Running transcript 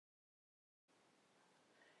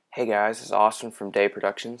Hey guys, it's Austin from Day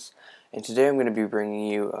Productions, and today I'm going to be bringing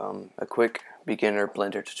you a quick beginner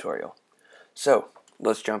Blender tutorial. So,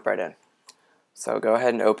 let's jump right in. So go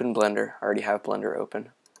ahead and open Blender. I already have Blender open.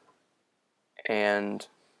 And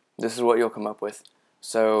this is what you'll come up with.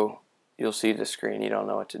 So, you'll see the screen, you don't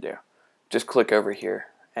know what to do. Just click over here,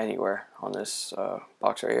 anywhere on this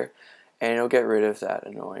box right here, and it'll get rid of that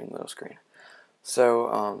annoying little screen.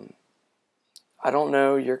 So, I don't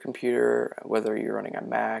know your computer, whether you're running a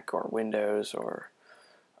Mac or Windows or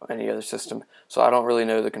any other system, so I don't really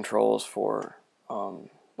know the controls for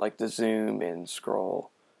like the zoom and scroll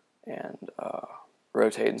and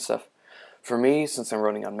rotate and stuff. For me, since I'm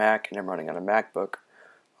running on Mac and I'm running on a MacBook,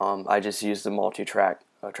 I just use the multi-track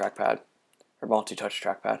trackpad or multi-touch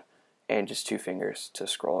trackpad and just two fingers to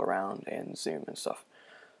scroll around and zoom and stuff.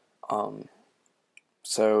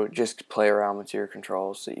 So just play around with your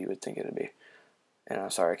controls that you would think it would be. And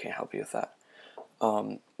I'm sorry I can't help you with that.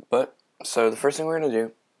 So the first thing we're going to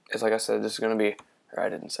do is, like I said, this is going to be, or I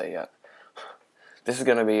didn't say yet, this is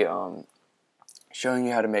going to be showing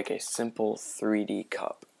you how to make a simple 3D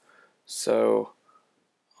cup. So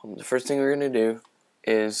the first thing we're going to do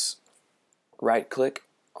is right click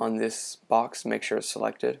on this box, make sure it's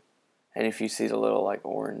selected, and if you see the little like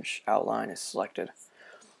orange outline, it's selected.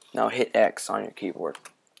 Now hit X on your keyboard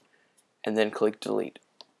and then click delete.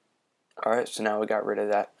 Alright, so now we got rid of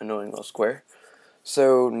that annoying little square.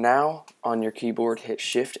 So now on your keyboard hit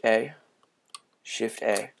Shift A,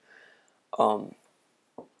 and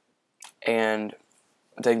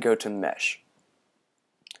then go to Mesh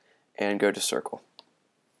and go to Circle.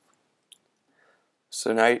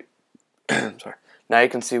 So now now you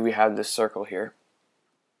can see we have this circle here,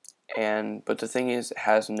 but the thing is, it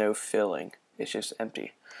has no filling, it's just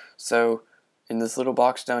empty. So in this little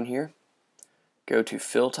box down here, go to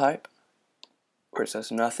Fill Type, where it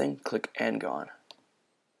says nothing, click N-Gone.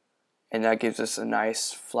 And that gives us a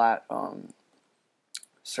nice flat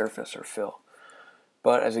surface or fill.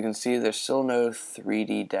 But as you can see, there's still no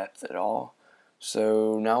 3D depth at all.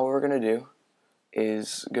 So now what we're going to do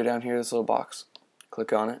is go down here to this little box,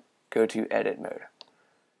 click on it, go to Edit Mode.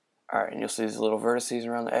 Alright, and you'll see these little vertices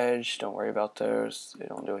around the edge. Don't worry about those, they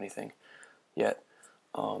don't do anything yet.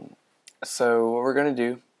 So what we're going to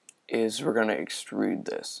do is we're going to extrude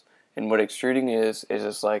this. And what extruding is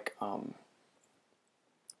just like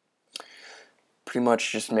pretty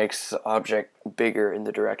much just makes the object bigger in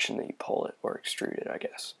the direction that you pull it, or extrude it, I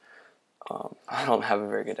guess. I don't have a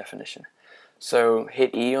very good definition. So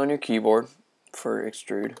hit E on your keyboard for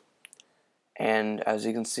extrude, and as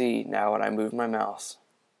you can see now when I move my mouse,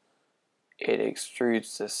 it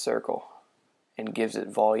extrudes this circle and gives it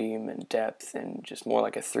volume and depth and just more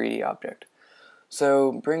like a 3D object.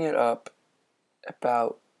 So bring it up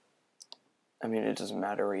about, I mean, it doesn't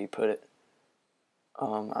matter where you put it.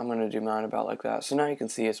 I'm going to do mine about like that. So now you can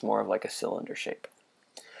see it's more of like a cylinder shape.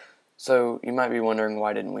 So you might be wondering,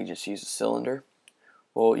 why didn't we just use a cylinder?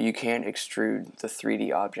 Well, you can't extrude the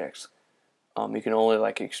 3D objects. You can only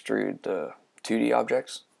like extrude the 2D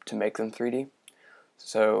objects to make them 3D.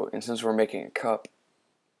 So, and since we're making a cup,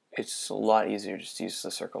 it's a lot easier just to use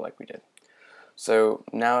the circle like we did. So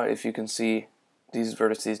now if you can see, these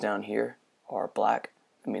vertices down here are black.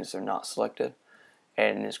 It means they're not selected,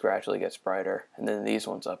 and this gradually gets brighter, and then these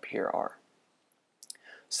ones up here are.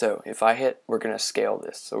 So if I hit, we're going to scale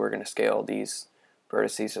this. So we're going to scale these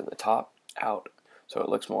vertices at the top out so it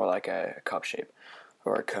looks more like a cup shape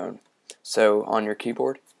or a cone. So on your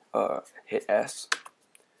keyboard, hit S,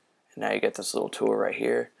 and now you get this little tool right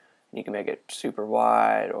here, and you can make it super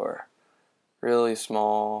wide or really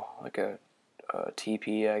small, like a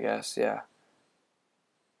TP, I guess. Yeah.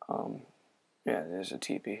 Yeah, there's a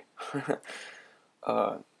TP.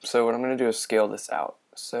 So what I'm going to do is scale this out.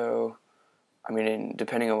 So, I mean,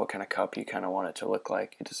 depending on what kind of cup you kind of want it to look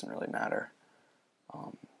like, it doesn't really matter.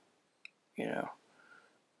 You know,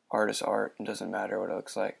 art is art, it doesn't matter what it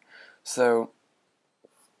looks like. So,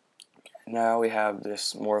 now we have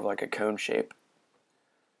this more of like a cone shape.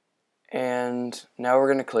 And now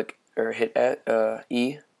we're going to click, or hit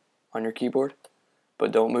E on your keyboard,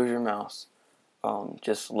 but don't move your mouse.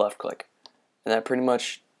 Just left click. And that pretty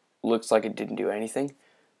much looks like it didn't do anything,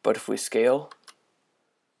 but if we scale,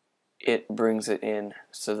 it brings it in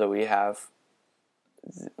so that we have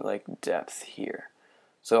like depth here.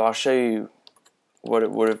 So I'll show you what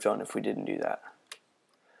it would have done if we didn't do that.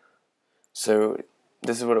 So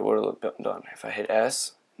this is what it would have done. If I hit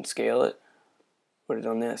S and scale it, it would have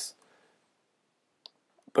done this.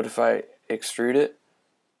 But if I extrude it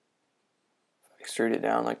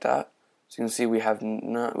down like that, so you can see we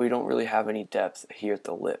don't really have any depth here at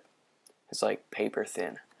the lip. It's like paper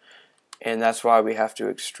thin. And that's why we have to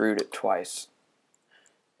extrude it twice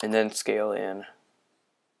and then scale in.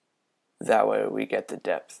 That way we get the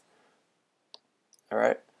depth.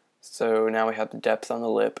 Alright, so now we have the depth on the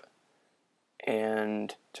lip,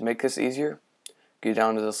 and to make this easier, go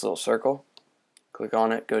down to this little circle, click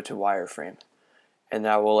on it, go to wireframe, and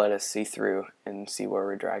that will let us see through and see where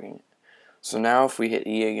we're dragging it. So now if we hit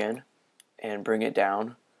E again and bring it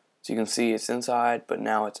down, so you can see it's inside, but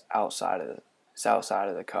now it's outside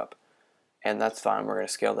of the cup, and that's fine. We're going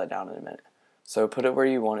to scale that down in a minute. So put it where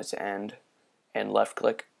you want it to end, and left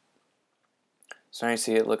click. So now you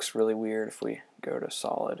see it looks really weird. If we go to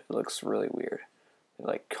solid, it looks really weird. It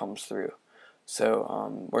like comes through.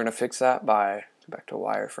 So we're going to fix that by go back to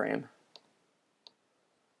wireframe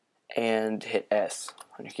and hit S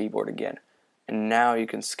on your keyboard again. And now you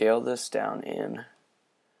can scale this down in,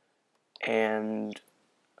 and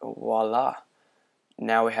voila.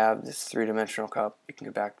 Now we have this three-dimensional cup. You can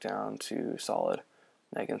go back down to solid.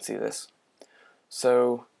 Now you can see this.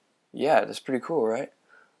 So yeah, that's pretty cool, right?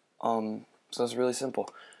 So it's really simple.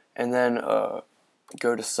 And then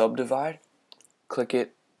go to subdivide, click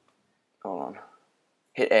it, hold on,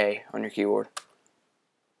 hit A on your keyboard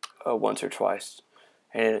once or twice,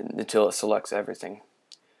 and until it selects everything.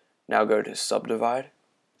 Now go to subdivide,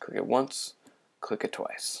 click it once, click it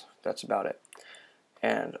twice. That's about it.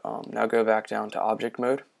 And now go back down to object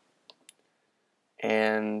mode,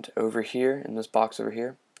 and over here, in this box over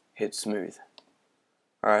here, hit smooth.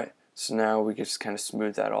 Alright, so now we just kind of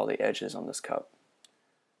smooth out all the edges on this cup.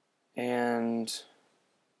 And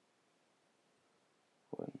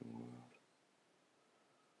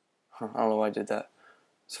I don't know why I did that.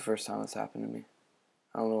 It's the first time that's happened to me.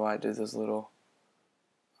 I don't know why I did those little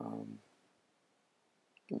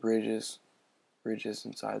ridges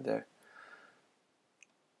inside there.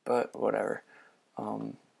 But whatever.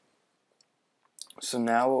 So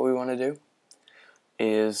now what we want to do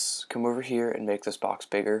is come over here and make this box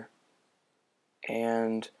bigger,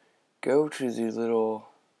 and go to the little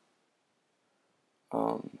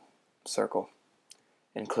circle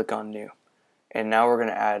and click on new. And now we're going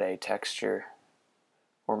to add a texture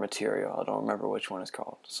or material. I don't remember which one it's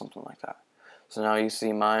called, something like that. So now you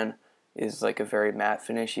see mine is like a very matte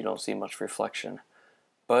finish. You don't see much reflection.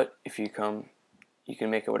 But if you come, you can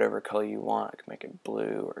make it whatever color you want. You can make it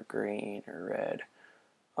blue or green or red.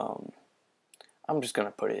 I'm just going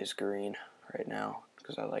to put it as green right now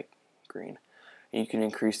because I like green. And you can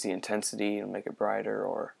increase the intensity and make it brighter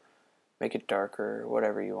or make it darker,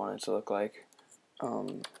 whatever you want it to look like.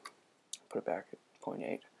 Put it back at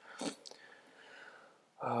 0.8.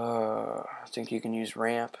 I think you can use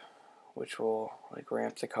ramp, which will like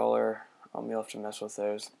ramp the color. You'll have to mess with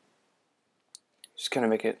those. Just kind of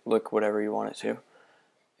make it look whatever you want it to.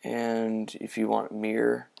 And if you want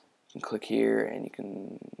mirror, you can click here, and you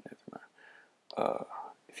can,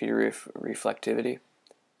 if you do reflectivity,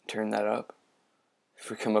 turn that up. If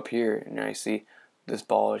we come up here, now you see this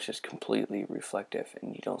ball is just completely reflective,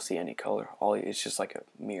 and you don't see any color. It's just like a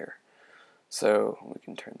mirror. So we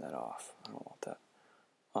can turn that off. I don't want that.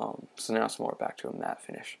 So now it's more back to a matte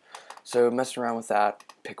finish. So mess around with that,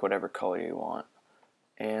 pick whatever color you want,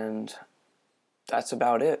 and that's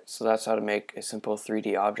about it. So that's how to make a simple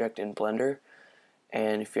 3D object in Blender.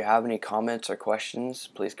 And if you have any comments or questions,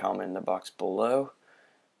 please comment in the box below.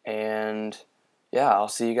 And yeah, I'll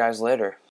see you guys later.